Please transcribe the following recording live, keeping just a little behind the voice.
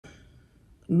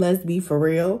let's be for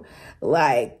real.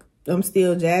 Like, I'm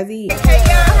still Jazzy. Hey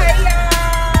y'all.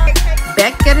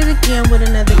 Back at it again with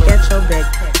another Get Your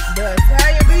Backpack. The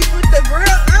Italian beef with the grilled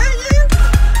onions.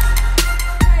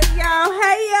 Hey y'all.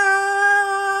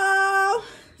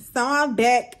 So I'm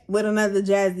back with another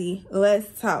Jazzy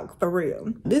Let's Talk for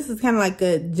real. This is kind of like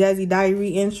a Jazzy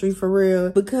diary entry for real,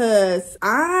 because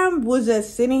I was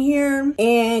just sitting here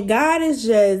and God is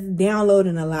just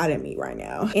downloading a lot of me right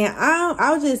now. And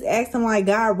I was just asking, like,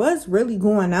 God, what's really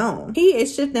going on? He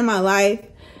is shifting my life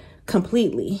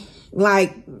completely.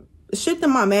 Like,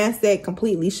 shifting my mindset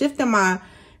completely, shifting my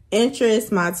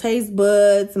interests, my taste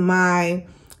buds, my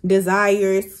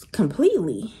desires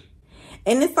completely.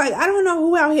 And it's like, I don't know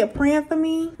who out here praying for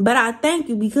me, but I thank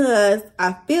you because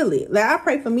I feel it. Like, I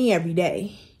pray for me every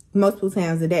day, multiple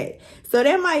times a day. So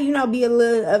that might, be a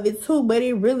little of it too, but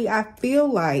it really, I feel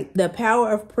like the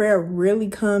power of prayer really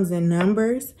comes in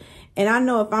numbers. And I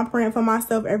know if I'm praying for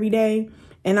myself every day,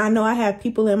 and I know I have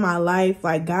people in my life,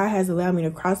 like God has allowed me to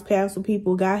cross paths with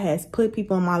people. God has put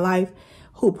people in my life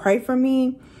who pray for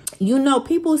me.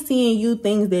 People seeing you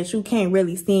things that you can't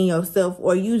really see in yourself,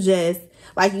 or you just,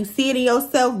 like, you see it in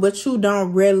yourself, but you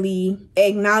don't really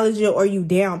acknowledge it, or you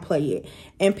downplay it.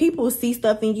 And people see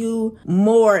stuff in you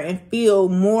more and feel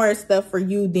more stuff for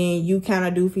you than you kind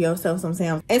of do for yourself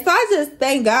sometimes. And so I just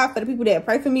thank God for the people that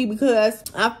pray for me, because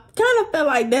I kind of feel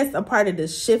like that's a part of the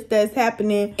shift that's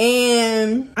happening.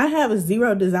 And I have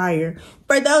zero desire.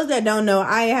 For those that don't know,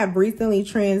 I have recently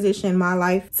transitioned my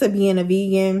life to being a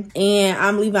vegan. And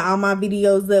I'm leaving all my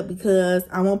videos up because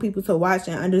I want people to watch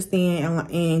and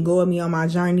understand and go with me on my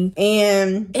journey.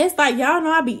 And it's like, y'all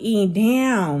know I be eating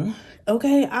down.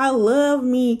 Okay, I love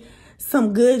me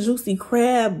some good juicy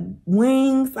crab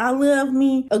wings. I love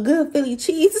me a good Philly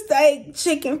cheesesteak,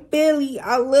 chicken Philly.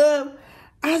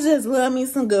 I just love me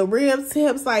some good rib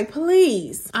tips. Like,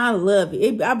 please, I love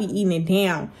it. I be eating it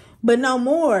down, but no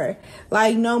more.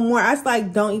 Like, no more. I just,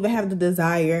 like, don't even have the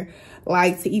desire,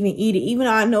 like, to even eat it. Even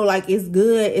though I know, like, it's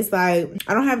good, it's like,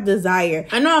 I don't have desire.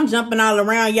 I know I'm jumping all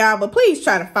around, y'all, but please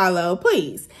try to follow,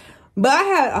 please. But I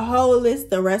had a whole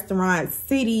list of restaurants,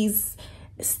 cities,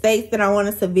 states that I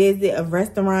wanted to visit, of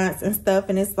restaurants and stuff.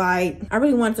 And it's like, I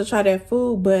really wanted to try that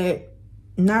food, but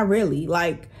not really.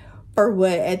 Like, for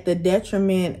what? At the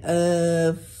detriment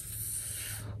of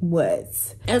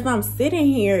what? As I'm sitting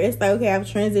here, it's like, okay, I've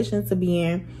transitioned to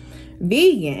being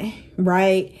vegan,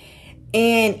 right?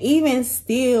 And even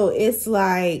still, it's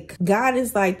like, God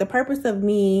is like, the purpose of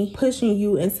me pushing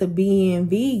you into being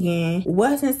vegan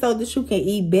wasn't so that you can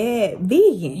eat bad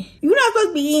vegan. You're not supposed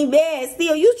to be eating bad.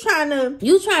 Still, you trying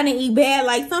to eat bad.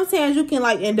 Like, sometimes you can,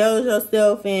 like, indulge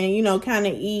yourself and, kind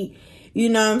of eat, you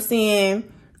know what I'm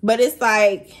saying? But it's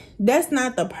like, that's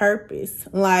not the purpose.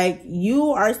 Like,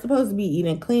 you are supposed to be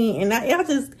eating clean. And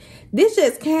this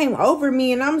just came over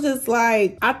me, and I'm just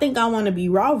like, I think I want to be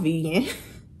raw vegan.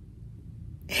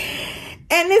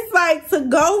 And it's like, to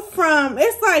go from,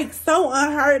 it's like so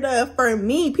unheard of for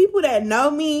me. People that know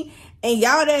me and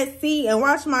y'all that see and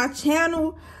watch my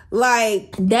channel,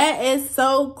 like, that is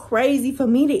so crazy for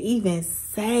me to even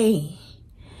say.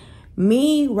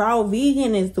 Me, raw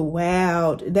vegan, is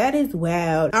wild. That is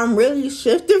wild. I'm really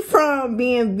shifting from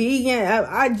being vegan.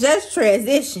 I just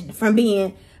transitioned from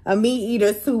being a meat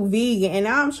eater to vegan. And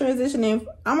now I'm transitioning.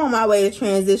 I'm on my way to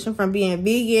transition from being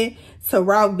vegan to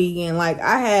raw vegan. Like,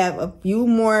 I have a few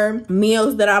more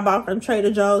meals that I bought from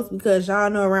Trader Joe's, because y'all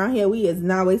know around here we is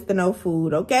not wasting no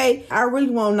food, okay? I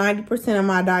really want 90% of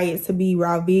my diet to be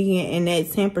raw vegan, and that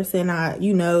 10% I,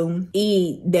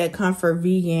 eat that comfort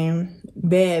vegan,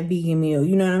 bad vegan meal.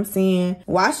 You know what I'm saying?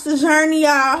 Watch the journey,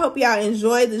 y'all. I hope y'all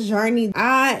enjoy the journey.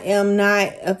 I am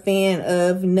not a fan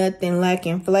of nothing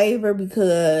lacking flavor,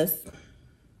 because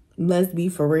let's be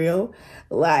for real,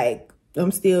 like,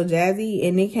 I'm still Jazzy,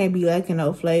 and it can't be lacking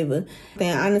no flavor.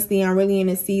 And honestly, I'm really in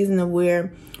a season of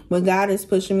where, when God is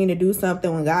pushing me to do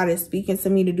something, when God is speaking to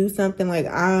me to do something, like,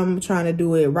 I'm trying to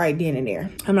do it right then and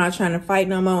there. I'm not trying to fight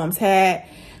no more. I'm tired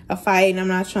of fighting. I'm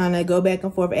not trying to go back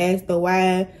and forth, ask the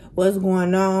why, what's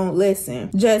going on.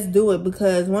 Listen, just do it,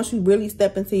 because once you really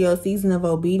step into your season of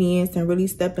obedience and really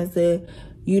step into,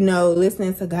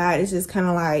 listening to God, it's just kind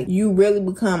of like you really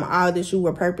become all that you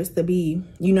were purposed to be.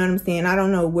 You know what I'm saying? I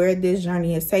don't know where this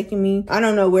journey has taken me. I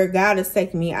don't know where God has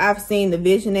taken me. I've seen the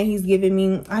vision that he's given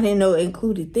me. I didn't know it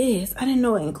included this. I didn't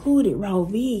know it included raw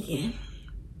vegan.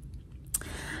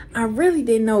 I really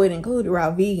didn't know it included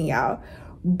raw vegan, y'all.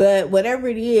 But whatever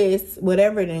it is,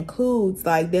 whatever it includes,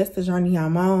 like, that's the journey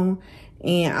I'm on.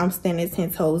 And I'm standing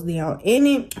 10 toes down in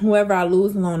it. Whoever I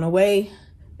lose along the way,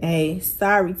 hey,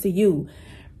 sorry to you.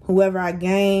 Whoever I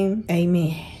gain,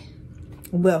 amen.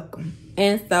 Welcome.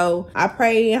 And so I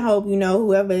pray and hope, you know,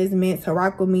 whoever is meant to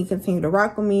rock with me, continue to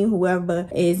rock with me. Whoever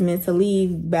is meant to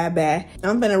leave, bye-bye.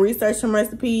 I'm gonna research some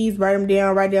recipes, write them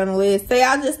down, write down the list. So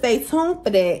y'all just stay tuned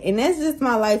for that. And that's just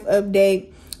my life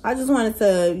update. I just wanted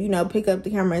to, you know, pick up the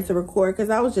camera and to record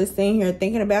because I was just sitting here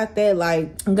thinking about that.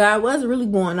 Like, God, what's really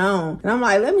going on? And I'm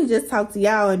like, let me just talk to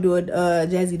y'all and do a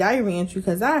Jazzy diary entry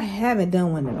because I haven't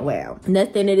done one in a while. And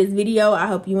that's the end of this video. I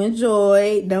hope you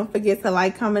enjoyed. Don't forget to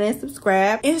like, comment, and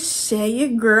subscribe. And share your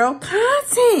girl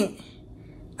content.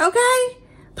 Okay?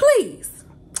 Please.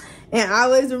 And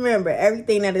always remember,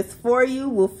 everything that is for you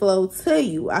will flow to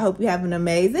you. I hope you have an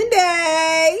amazing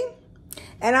day.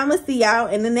 And I'm going to see y'all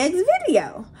in the next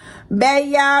video. Bye,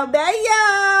 y'all.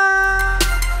 Bye, y'all.